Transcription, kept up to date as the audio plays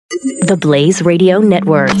The Blaze Radio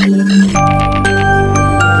Network.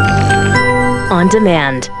 On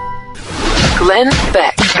demand. Glenn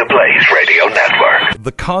Beck. The Blaze Radio Network.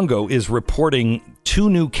 The Congo is reporting 2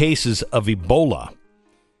 new cases of Ebola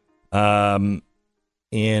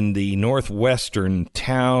in the northwestern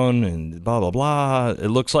town, and blah, blah, blah. It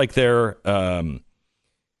looks like they're...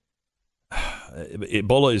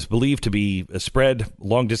 Ebola is believed to be spread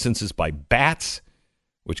long distances by bats,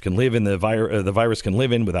 which can live in the virus can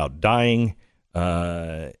live in without dying.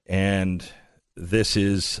 And this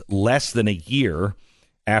is less than a year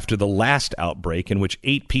after the last outbreak, in which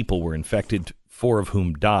 8 people were infected, 4 of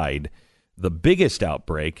whom died. The biggest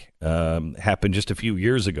outbreak happened just a few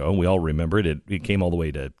years ago, and we all remember it. It came all the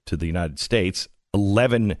way to the United States.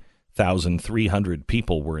 11,300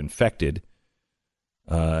 people were infected.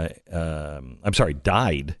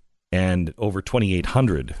 Died, and over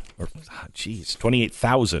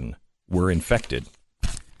 28,000 were infected.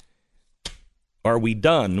 Are we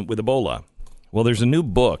done with Ebola? Well, there's a new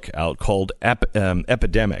book out called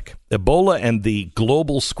Epidemic: Ebola and the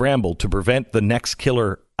Global Scramble to Prevent the Next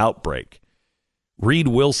Killer Outbreak. Reid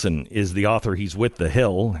Wilson is the author. He's with The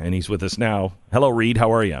Hill, and he's with us now. Hello, Reid.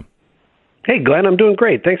 How are you? Hey, Glenn, I'm doing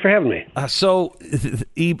great. Thanks for having me.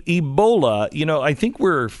 Ebola, I think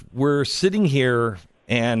we're sitting here,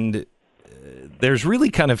 and there's really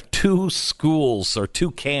kind of 2 schools or 2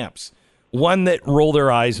 camps. One that roll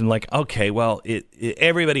their eyes and like, okay, well,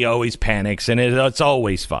 everybody always panics, and it's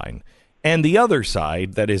always fine. And the other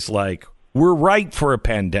side that is like, we're ripe for a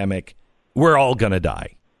pandemic. We're all going to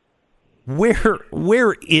die. Where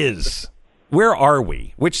are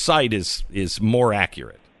we? Which side is more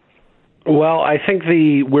accurate? Well, I think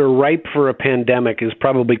we're ripe for a pandemic is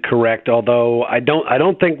probably correct, although I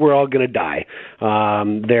don't think we're all going to die.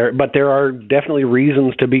 But there are definitely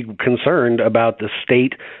reasons to be concerned about the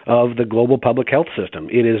state of the global public health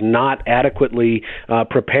system. It is not adequately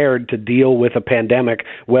prepared to deal with a pandemic,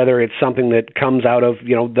 whether it's something that comes out of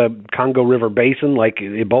the Congo River Basin like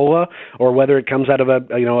Ebola, or whether it comes out of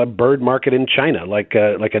a bird market in China like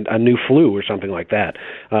a new flu or something like that.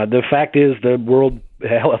 The fact is, the world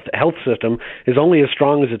health system is only as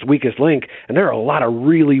strong as its weakest link, and there are a lot of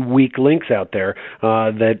really weak links out there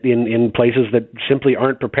that in places that simply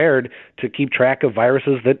aren't prepared to keep track of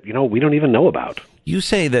viruses that we don't even know about. You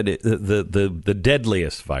say that the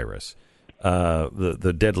deadliest virus,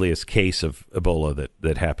 the deadliest case of Ebola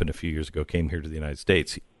that happened a few years ago came here to the United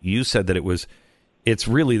States. You said that it's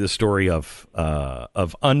really the story of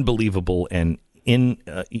unbelievable and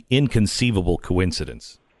inconceivable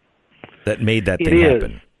coincidence that made that thing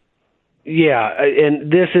happen. Yeah,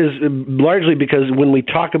 and this is largely because when we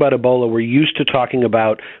talk about Ebola, we're used to talking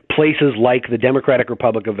about places like the Democratic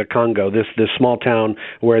Republic of the Congo. This small town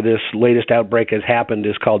where this latest outbreak has happened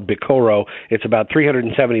is called Bikoro. It's about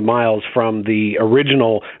 370 miles from the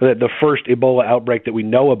first Ebola outbreak that we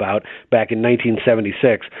know about back in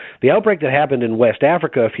 1976. The outbreak that happened in West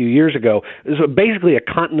Africa a few years ago is basically a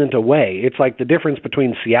continent away. It's like the difference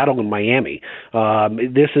between Seattle and Miami.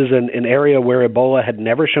 This is an area where Ebola had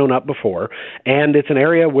never shown up before. And it's an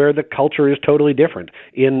area where the culture is totally different.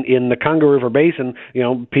 In the Congo River Basin,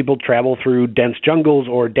 people travel through dense jungles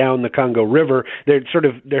or down the Congo River.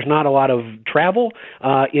 There's not a lot of travel.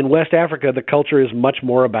 In West Africa, the culture is much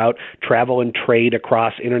more about travel and trade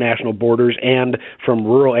across international borders and from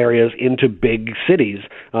rural areas into big cities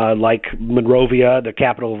like Monrovia, the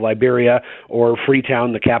capital of Liberia, or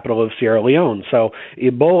Freetown, the capital of Sierra Leone. So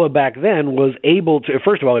Ebola back then was able to,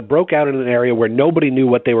 first of all, it broke out in an area where nobody knew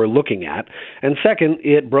what they were looking at. And second,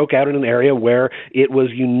 it broke out in an area where it was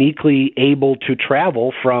uniquely able to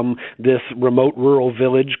travel from this remote rural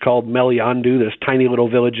village called Meliandu, this tiny little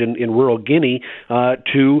village in rural Guinea,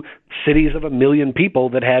 to cities of 1 million people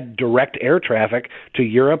that had direct air traffic to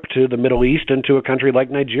Europe, to the Middle East, and to a country like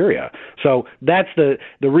Nigeria. So that's the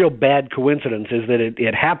real bad coincidence, is that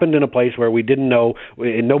it happened in a place where we didn't know,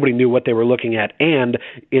 and nobody knew what they were looking at, and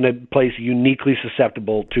in a place uniquely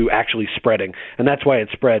susceptible to actually spreading. And that's why it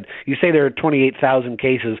spread. You say there are 28,000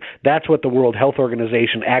 cases. That's what the World Health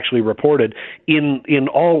Organization actually reported. In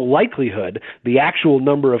all likelihood, the actual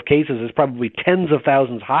number of cases is probably tens of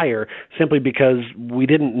thousands higher, simply because we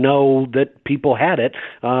didn't know that people had it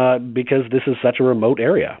because this is such a remote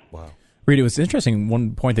area. Wow. Reid, it was interesting,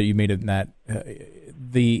 one point that you made in that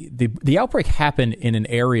the outbreak happened in an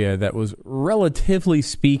area that was, relatively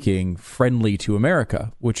speaking, friendly to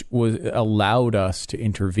America, which allowed us to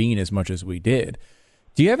intervene as much as we did.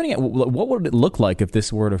 Do you have any? What would it look like if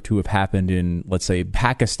this were to have happened in, let's say,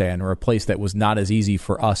 Pakistan, or a place that was not as easy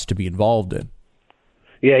for us to be involved in?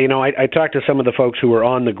 Yeah, I talked to some of the folks who were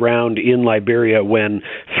on the ground in Liberia when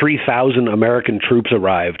 3,000 American troops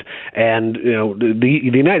arrived, and the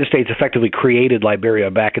United States effectively created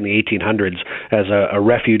Liberia back in the 1800s as a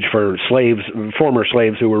refuge for former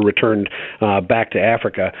slaves who were returned back to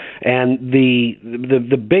Africa, and the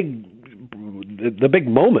big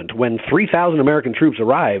moment when 3,000 American troops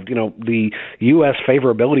arrived, the U.S.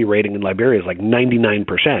 favorability rating in Liberia is like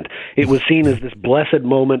 99%. It was seen as this blessed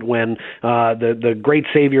moment when the great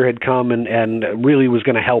savior had come and really was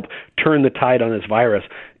going to help turn the tide on this virus.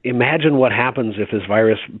 Imagine what happens if this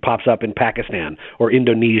virus pops up in Pakistan or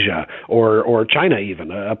Indonesia or China, even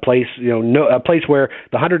a place where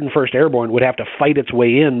the 101st Airborne would have to fight its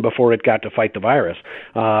way in before it got to fight the virus.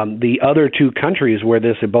 The other two countries where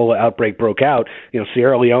this Ebola outbreak broke out,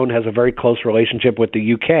 Sierra Leone has a very close relationship with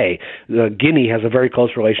the UK. Guinea has a very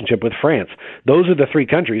close relationship with France. Those are the three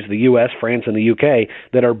countries, the US, France, and the UK,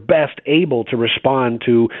 that are best able to respond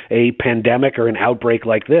to a pandemic or an outbreak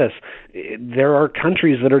like this. There are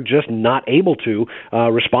countries that are just not able to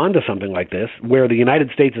respond to something like this, where the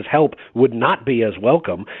United States' help would not be as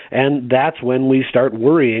welcome, and that's when we start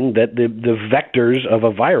worrying that the vectors of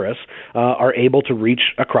a virus are able to reach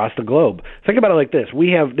across the globe. Think about it like this.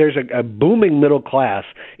 There's a booming middle class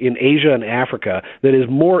in Asia and Africa that is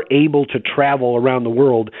more able to travel around the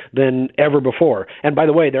world than ever before. And by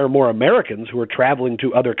the way, there are more Americans who are traveling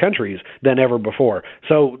to other countries than ever before.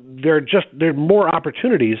 So there are more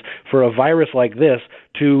opportunities for a virus like this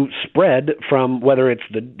to spread from whether it's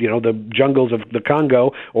the jungles of the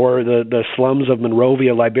Congo or the slums of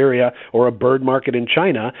Monrovia, Liberia, or a bird market in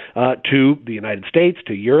China to the United States,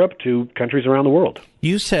 to Europe, to countries around the world.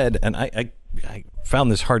 You said, and I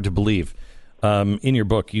found this hard to believe, in your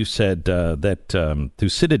book, you said that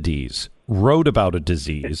Thucydides wrote about a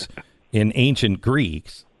disease in ancient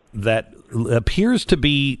Greece that appears to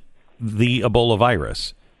be the Ebola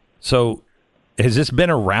virus. So has this been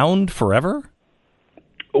around forever?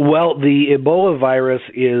 Well, the Ebola virus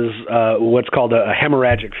is what's called a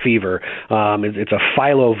hemorrhagic fever. It's a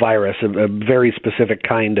filovirus, a very specific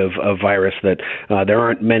kind of virus that there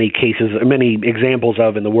aren't many examples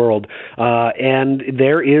of in the world. And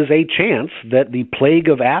there is a chance that the plague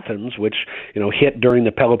of Athens, which hit during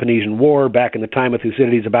the Peloponnesian War back in the time of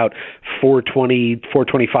Thucydides, about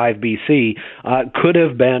 425 BC, could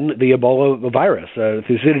have been the Ebola virus.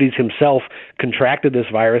 Thucydides himself contracted this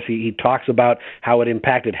virus. He talks about how it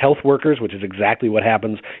impacted health workers, which is exactly what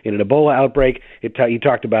happens in an Ebola outbreak. He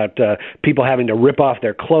talked about people having to rip off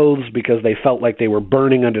their clothes because they felt like they were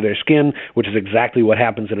burning under their skin, which is exactly what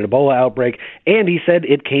happens in an Ebola outbreak. And he said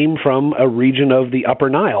it came from a region of the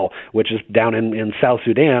Upper Nile, which is down in South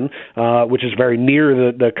Sudan, which is very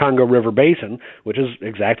near the Congo River Basin, which is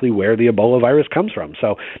exactly where the Ebola virus comes from.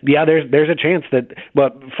 So, yeah, there's a chance that,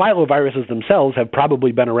 but filoviruses themselves have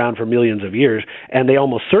probably been around for millions of years, and they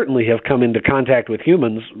almost certainly have come into contact with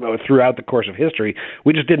humans throughout the course of history.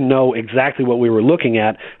 We just didn't know exactly what we were looking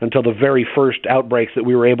at until the very first outbreaks that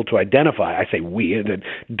we were able to identify. I say we, the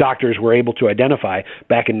doctors were able to identify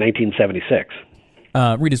back in 1976.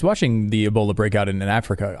 Reid is watching the Ebola breakout in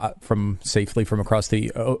Africa safely from across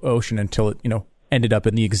the ocean until it, ended up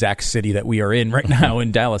in the exact city that we are in right now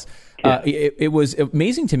in Dallas. Yeah. It was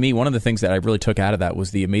amazing to me. One of the things that I really took out of that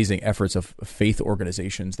was the amazing efforts of faith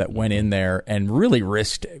organizations that went in there and really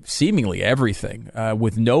risked seemingly everything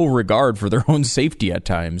with no regard for their own safety at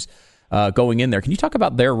times going in there. Can you talk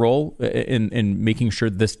about their role in making sure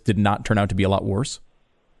this did not turn out to be a lot worse?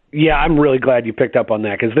 Yeah, I'm really glad you picked up on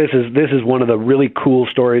that, because this is one of the really cool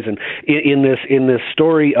stories, and in this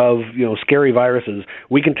story of scary viruses,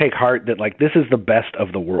 we can take heart that this is the best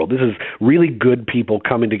of the world. This is really good people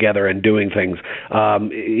coming together and doing things.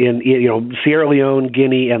 In Sierra Leone,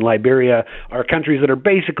 Guinea, and Liberia are countries that are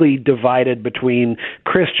basically divided between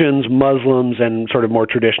Christians, Muslims, and sort of more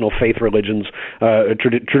traditional faith religions,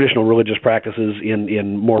 traditional religious practices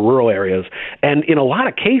in more rural areas. And in a lot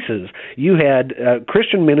of cases, you had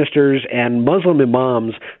Christian ministers and Muslim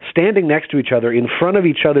imams standing next to each other in front of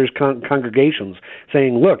each other's congregations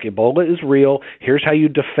saying, look, Ebola is real. Here's how you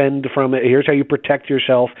defend from it. Here's how you protect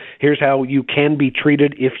yourself. Here's how you can be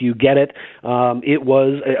treated if you get it. It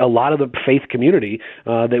was a lot of the faith community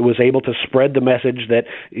that was able to spread the message that,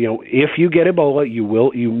 if you get Ebola, you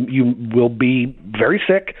will be very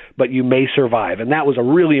sick, but you may survive. And that was a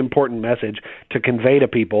really important message to convey to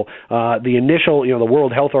people. The initial, the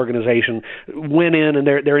World Health Organization went in, and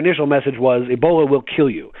they're their initial message was Ebola will kill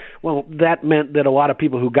you. Well, that meant that a lot of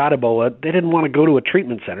people who got Ebola, they didn't want to go to a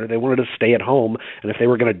treatment center. They wanted to stay at home, and if they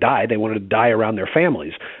were going to die, they wanted to die around their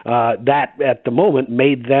families. That, at the moment,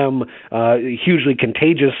 made them hugely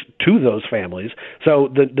contagious to those families. So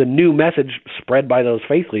the new message spread by those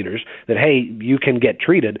faith leaders that, hey, you can get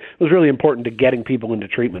treated, was really important to getting people into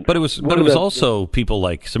treatment. But it was also people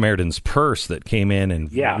like Samaritan's Purse that came in and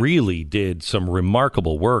really did some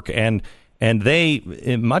remarkable work. And they,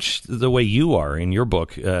 much the way you are in your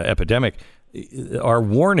book, Epidemic, are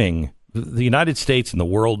warning the United States and the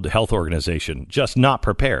World Health Organization just not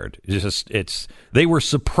prepared. They were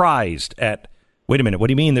surprised at, wait a minute, what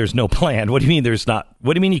do you mean there's no plan? What do you mean there's not?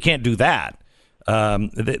 What do you mean you can't do that?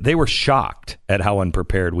 They were shocked at how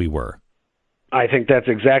unprepared we were. I think that's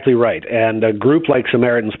exactly right. And a group like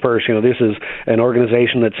Samaritan's Purse, this is an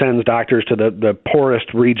organization that sends doctors to the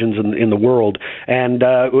poorest regions in the world. And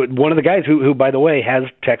one of the guys who, by the way, has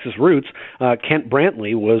Texas roots, Kent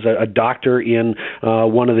Brantley, was a doctor in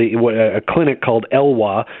a clinic called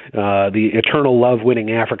ELWA. The Eternal Love Winning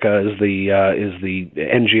Africa is the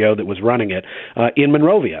NGO that was running it in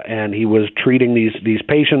Monrovia, and he was treating these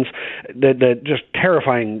patients. The just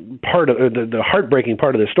terrifying part of the heartbreaking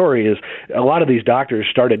part of the story is a lot of these doctors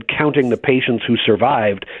started counting the patients who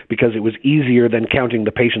survived because it was easier than counting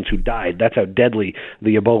the patients who died. That's how deadly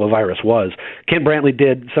the Ebola virus was. Kent Brantley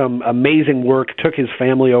did some amazing work, took his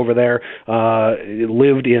family over there,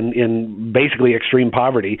 lived in basically extreme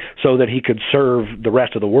poverty so that he could serve the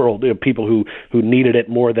rest of the world, people who needed it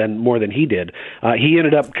more than he did. He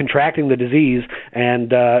ended up contracting the disease,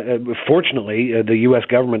 and fortunately, the U.S.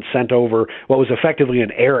 government sent over what was effectively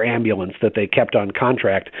an air ambulance that they kept on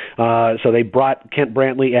contract. So they brought Kent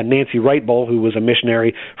Brantley and Nancy Wright-Bull, who was a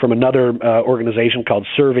missionary from another organization called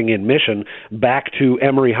Serving in Mission, back to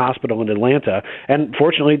Emory Hospital in Atlanta. And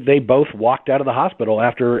fortunately, they both walked out of the hospital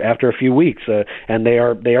after a few weeks, and they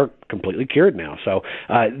are completely cured now. So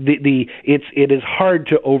it is hard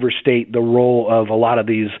to overstate the role of a lot of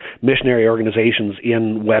these missionary organizations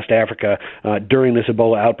in West Africa during this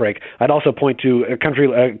Ebola outbreak. I'd also point to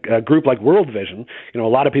a group like World Vision. A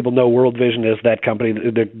lot of people know World Vision as that company,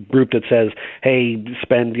 the group that says, hey,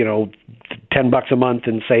 spend $10 a month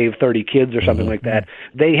and save 30 kids or something like that.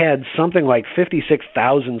 They had something like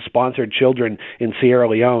 56,000 sponsored children in Sierra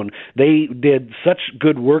Leone. They did such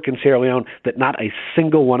good work in Sierra Leone that not a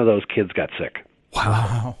single one of those kids got sick.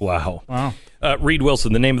 Wow. Reid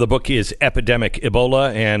Wilson, the name of the book is Epidemic,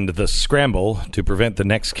 Ebola and the Scramble to Prevent the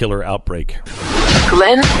Next Killer Outbreak.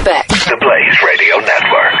 Glenn Beck. The Blaze Radio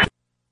Network.